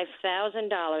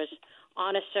 $385,000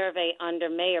 on a survey under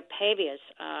Mayor Pavia's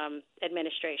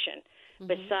administration,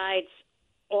 besides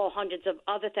all hundreds of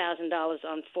other $1,000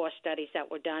 on 4 studies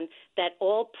that were done that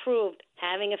all proved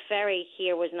having a ferry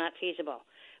here was not feasible.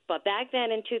 But back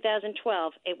then in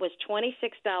 2012, it was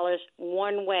 $26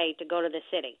 one way to go to the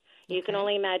city. You can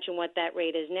only imagine what that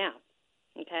rate is now,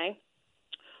 okay?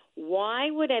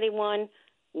 Why would anyone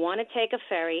want to take a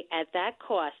ferry at that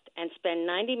cost and spend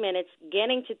 90 minutes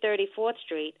getting to 34th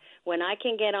Street when I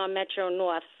can get on Metro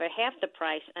North for half the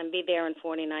price and be there in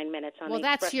 49 minutes on the express train? Well,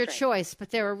 that's your choice,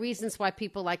 but there are reasons why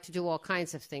people like to do all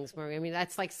kinds of things, Marie. I mean,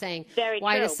 that's like saying,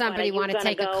 why does somebody want to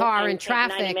take a car in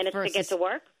traffic 90 minutes versus to get to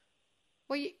work?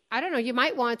 Well, I don't know. You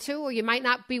might want to, or you might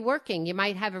not be working. You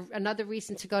might have another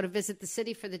reason to go to visit the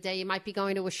city for the day. You might be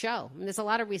going to a show. I mean, there's a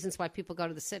lot of reasons why people go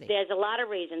to the city. There's a lot of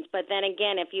reasons, but then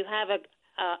again, if you have a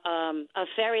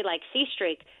ferry like Sea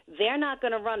Streak, they're not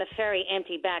going to run a ferry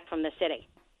empty back from the city.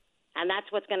 And that's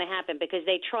what's going to happen because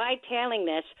they tried tailing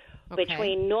this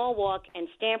between Norwalk and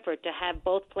Stamford to have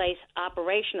both places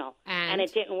operational. And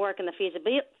it didn't work in the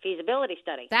feasibility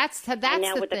study. That's and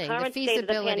now the with thing. The current The state of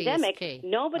the feasibility pandemic, is key.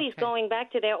 nobody's going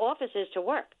back to their offices to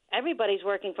work. Everybody's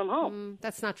working from home.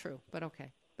 That's not true, but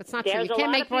okay. That's not true. There's You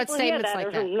can't make broad statements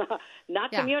like that.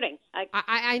 Not commuting.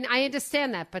 I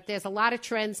understand that, but there's a lot of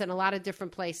trends in a lot of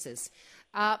different places.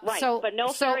 Right, but no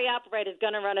ferry operator is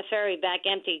going to run a ferry back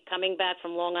empty coming back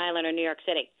from Long Island or New York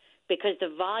City because the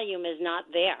volume is not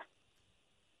there.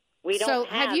 We don't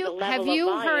have the level have you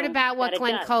of volume heard about what that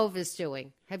Glen it does. Cove is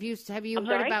doing? Have you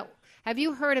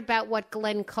heard about what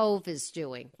Glen Cove is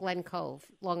doing? Glen Cove,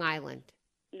 Long Island.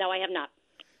 No, I have not.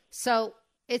 So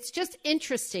it's just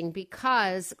interesting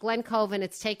because Glen Cove, and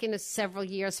it's taken us several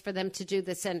years for them to do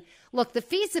this. And look, the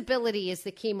feasibility is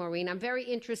the key, Maureen. I'm very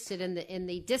interested in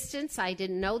the distance. I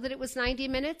didn't know that it was 90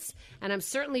 minutes, and I'm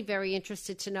certainly very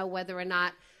interested to know whether or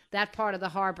not that part of the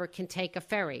harbor can take a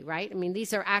ferry, right? I mean,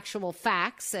 these are actual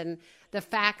facts, and the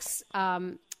facts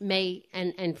may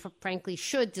and frankly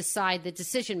should decide the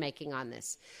decision-making on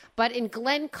this. But in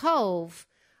Glen Cove,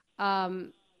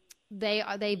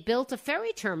 they built a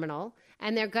ferry terminal,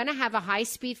 and they're going to have a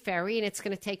high-speed ferry, and it's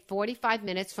going to take 45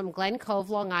 minutes from Glen Cove,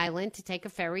 Long Island, to take a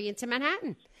ferry into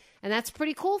Manhattan. And that's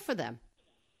pretty cool for them.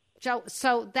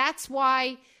 So that's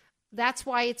why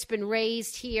it's been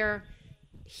raised here,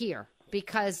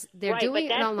 because they're doing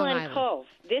it on Long Island. Cove.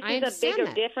 This is a bigger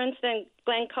difference than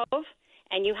Glen Cove,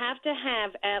 and you have to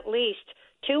have at least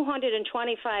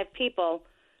 225 people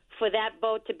for that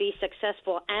boat to be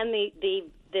successful and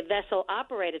the vessel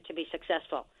operator to be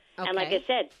successful. Okay. And like I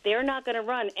said, they're not going to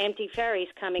run empty ferries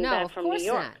coming back from New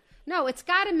York. Not. No, it's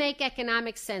got to make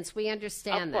economic sense. We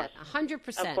understand that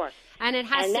 100%. Of course. And it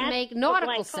has to make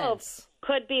nautical sense.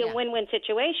 Could be a win-win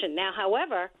situation. Now,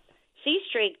 however, Sea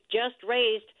Streak just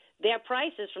raised their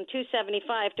prices from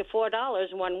 $2.75 to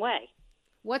 $4 one way.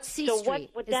 What's C Street?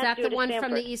 Is that the one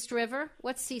from the East River?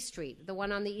 What's C Street? The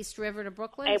one on the East River to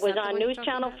Brooklyn? It was on News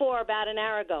Channel 4 about an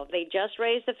hour ago. They just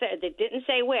raised the fare. They didn't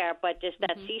say where, but just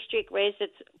that C Street raised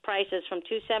its prices from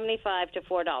 $2.75 to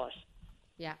 $4.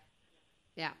 Yeah.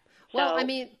 Well, I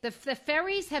mean, the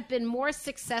ferries have been more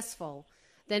successful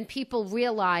than people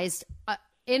realized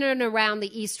in and around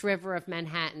the East River of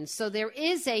Manhattan. So there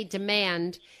is a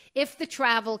demand if the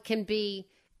travel can be,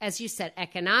 as you said,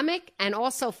 economic and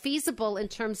also feasible in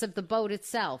terms of the boat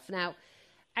itself. Now,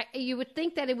 you would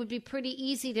think that it would be pretty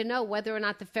easy to know whether or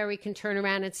not the ferry can turn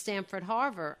around at Stamford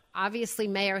Harbor. Obviously,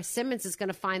 Mayor Simmons is going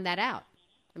to find that out.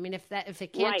 I mean, if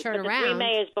it can't turn around. The 3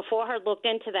 mayors before her looked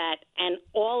into that, and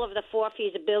all of the 4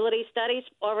 feasibility studies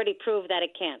already proved that it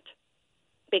can't,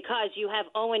 because you have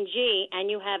O&G and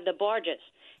you have the barges,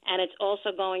 and it's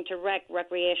also going to wreck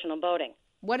recreational boating.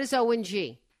 What is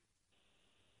O&G?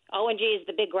 O&G is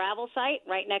the big gravel site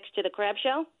right next to the crab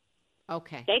show.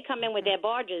 Okay. They come in with their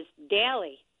barges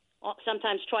daily,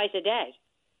 sometimes twice a day.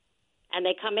 and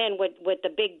they come in with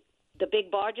the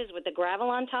big barges with the gravel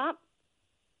on top.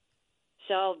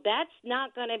 So that's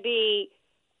not going to be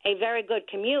a very good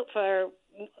commute for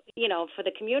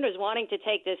the commuters wanting to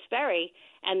take this ferry,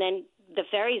 and then the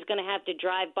ferry's going to have to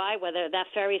drive by, whether that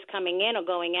ferry's coming in or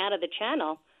going out of the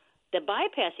channel, to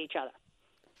bypass each other.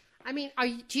 I mean,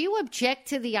 do you object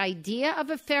to the idea of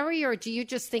a ferry, or do you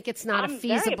just think it's not a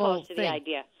feasible I'm very opposed thing? To the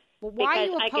idea. Well, why are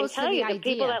you opposed to the idea? I can tell you, the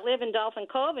people that live in Dolphin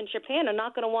Cove in Japan are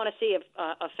not going to want to see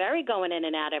a ferry going in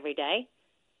and out every day.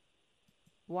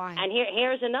 Why? And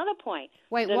here's another point.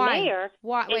 Wait, the why? mayor is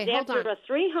after a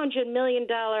 $300 million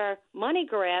money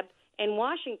grab in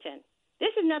Washington.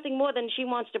 This is nothing more than she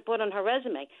wants to put on her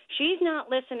resume. She's not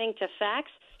listening to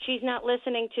facts. She's not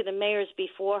listening to the mayors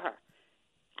before her.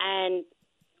 And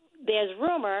there's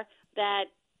rumor that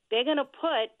they're going to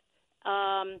put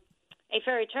a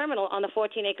ferry terminal on the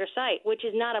 14-acre site, which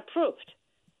is not approved.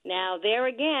 Now, there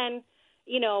again,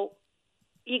 you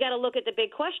got to look at the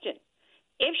big question.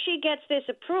 If she gets this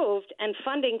approved and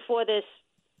funding for this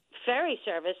ferry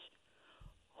service,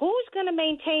 who's going to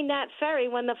maintain that ferry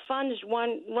when the funds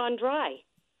run dry?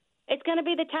 It's going to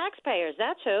be the taxpayers.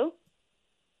 That's who.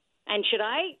 And should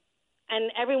I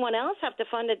and everyone else have to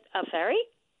fund a ferry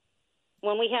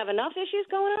when we have enough issues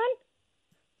going on?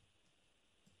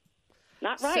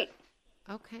 Not right.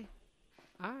 Okay.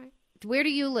 All right. Where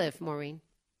do you live, Maureen?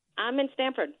 I'm in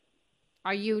Stamford.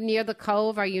 Are you near the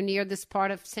Cove? Are you near this part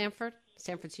of Stamford?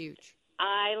 Stamford's huge.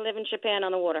 I live in Japan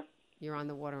on the water. You're on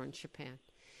the water in Japan.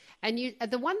 And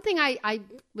the one thing I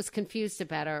was confused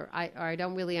about, or I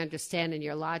don't really understand in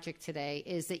your logic today,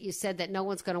 is that you said that no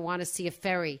one's going to want to see a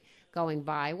ferry going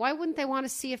by. Why wouldn't they want to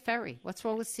see a ferry? What's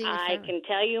wrong with seeing a ferry? I can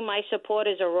tell you my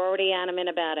supporters are already adamant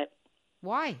about it.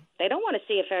 Why? They don't want to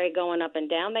see a ferry going up and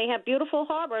down. They have beautiful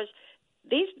harbors.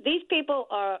 These people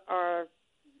are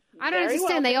I don't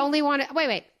understand. They only want to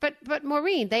wait. But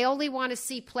Maureen, they only want to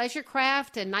see pleasure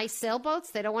craft and nice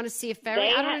sailboats. They don't want to see a ferry.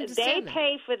 I don't understand. They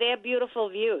pay for their beautiful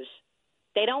views.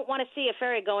 They don't want to see a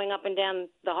ferry going up and down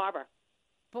the harbor.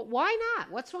 But why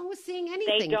not? What's wrong with seeing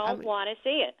anything? They don't want to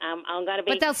see it. I'm going to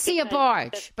be. But they'll see a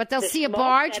barge. But they'll see a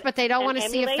barge. But they don't want to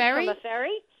see a ferry. From a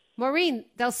ferry? Maureen,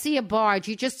 they'll see a barge.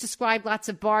 You just described lots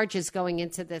of barges going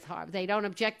into the harbor. They don't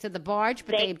object to the barge,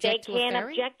 but they object to a ferry? They can't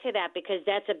object to that because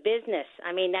that's a business.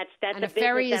 I mean, that's and a business.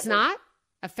 Ferry is not?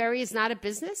 A ferry is not a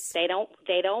business? They don't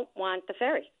want the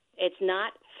ferry. It's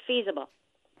not feasible.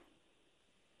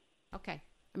 Okay.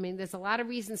 I mean, there's a lot of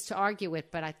reasons to argue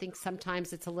it, but I think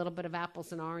sometimes it's a little bit of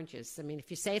apples and oranges. I mean, if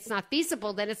you say it's not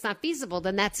feasible, then it's not feasible.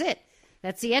 Then that's it.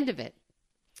 That's the end of it.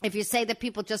 If you say that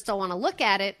people just don't want to look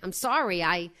at it, I'm sorry.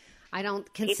 I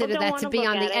don't consider that to be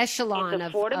on the echelon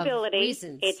of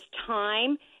reasons. It's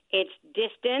time, it's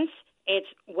distance, it's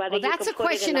whether you that's can a put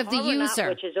question it in of the user,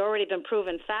 which has already been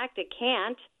proven fact. It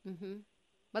can't. Mm-hmm.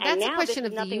 Well, that's a question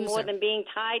of the user. Nothing more than being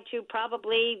tied to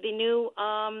probably the new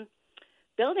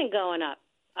building going up,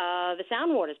 the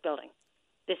Sound Waters building.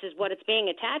 This is what it's being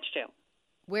attached to.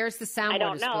 Where's the Sound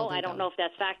Waters building? I don't know if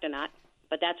that's fact or not,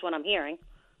 but that's what I'm hearing.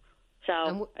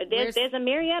 So there's a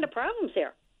myriad of problems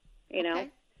here, you know.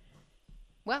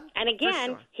 Well, and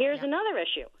again, here's another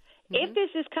issue. Mm-hmm. If this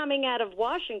is coming out of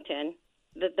Washington,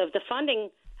 the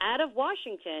funding out of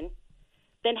Washington,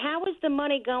 then how is the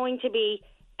money going to be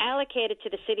allocated to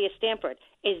the city of Stamford?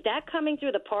 Is that coming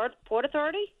through the Port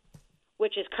Authority,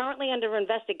 which is currently under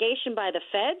investigation by the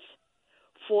feds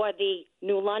for the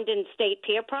New London State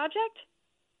Pier project?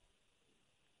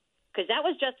 Because that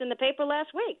was just in the paper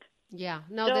last week. Yeah,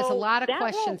 no, there's a lot of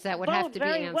questions that would have to be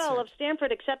answered. Very well of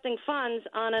Stamford accepting funds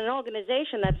on an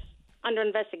organization that's under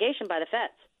investigation by the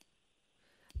feds.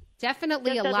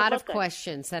 Definitely a lot of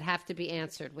questions that have to be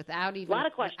answered without even... A lot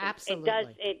of questions.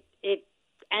 Absolutely. It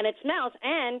smells.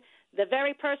 And the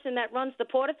very person that runs the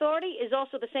Port Authority is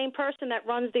also the same person that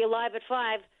runs the Alive at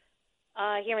 5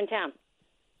 here in town.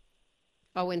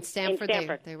 Oh, in Stamford.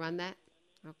 They run that?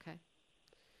 Okay.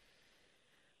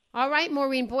 All right,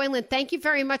 Maureen Boylan, thank you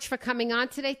very much for coming on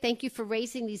today. Thank you for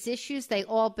raising these issues. They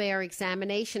all bear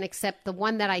examination, except the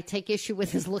one that I take issue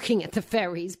with is looking at the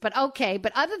ferries. But okay,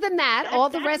 but other than that, all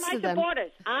the rest of them. That's my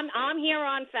supporters. I'm here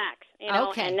on facts,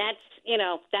 and that's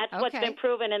what's been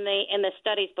proven in the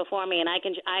studies before me, and I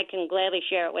can gladly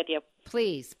share it with you.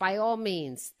 Please, by all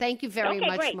means. Thank you very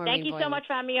much, great. Maureen Thank you Boylan. so much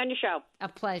for having me on your show. A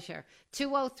pleasure.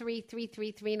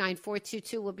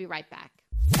 203-333-9422. We'll be right back.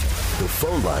 The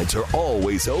phone lines are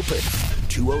always open.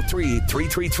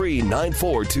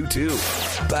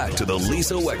 203-333-9422. Back to the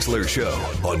Lisa Wexler Show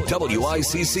on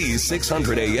WICC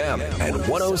 600 AM and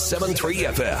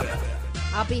 107.3 FM.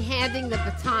 I'll be handing the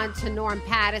baton to Norm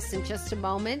Pattis in just a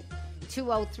moment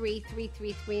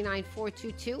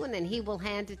 203-333-9422, and then he will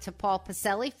hand it to Paul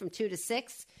Pacelli from 2 to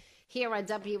 6 here on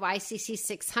WICC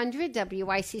 600,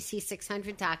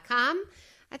 WICC600.com.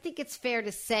 I think it's fair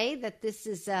to say that this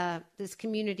is this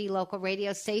community local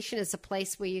radio station is a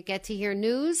place where you get to hear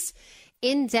news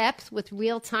in depth with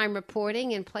real-time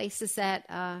reporting in places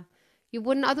that you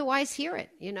wouldn't otherwise hear it,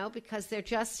 because there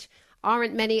just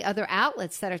aren't many other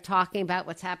outlets that are talking about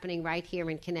what's happening right here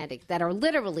in Connecticut, that are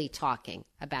literally talking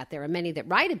about. There are many that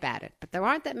write about it, but there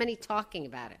aren't that many talking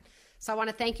about it. So I want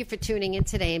to thank you for tuning in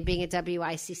today and being a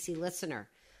WICC listener.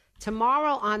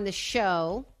 Tomorrow on the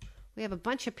show, we have a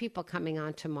bunch of people coming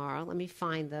on tomorrow. Let me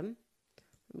find them.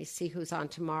 Let me see who's on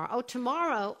tomorrow. Oh,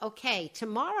 tomorrow. Okay.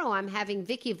 Tomorrow I'm having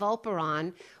Vicky Volper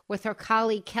on with her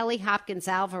colleague Kelly Hopkins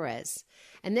Alvarez.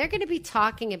 And they're going to be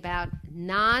talking about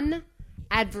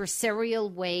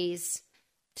non-adversarial ways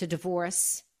to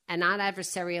divorce and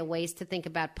non-adversarial ways to think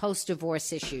about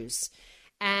post-divorce issues.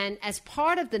 And as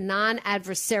part of the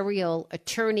non-adversarial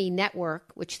attorney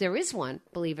network, which there is one,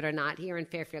 believe it or not, here in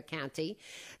Fairfield County,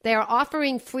 they are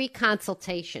offering free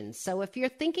consultations. So if you're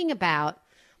thinking about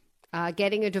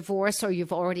getting a divorce, or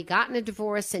you've already gotten a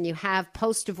divorce and you have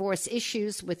post-divorce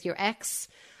issues with your ex,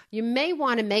 you may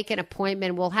want to make an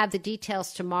appointment. We'll have the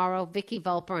details tomorrow. Vicky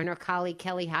Volper and her colleague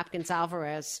Kelly Hopkins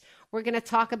Alvarez. We're going to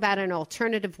talk about an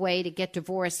alternative way to get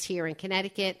divorced here in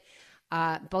Connecticut,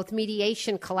 both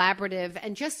mediation, collaborative,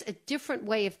 and just a different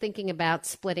way of thinking about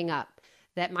splitting up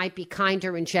that might be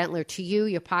kinder and gentler to you,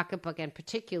 your pocketbook, and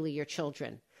particularly your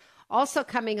children. Also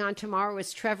coming on tomorrow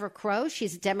is Trevor Crow.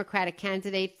 She's a Democratic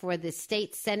candidate for the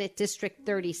State Senate District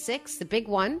 36, the big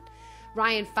one.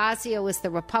 Ryan Fazio is the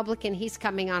Republican. He's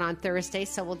coming on Thursday.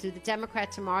 So we'll do the Democrat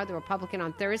tomorrow, the Republican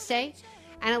on Thursday.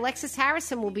 And Alexis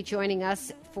Harrison will be joining us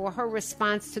for her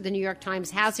response to the New York Times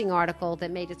housing article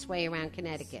that made its way around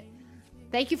Connecticut.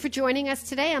 Thank you for joining us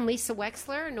today. I'm Lisa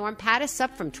Wexler. Norm Pattis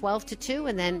up from 12 to 2,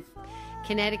 and then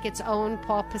Connecticut's own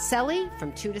Paul Pacelli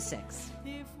from 2 to 6.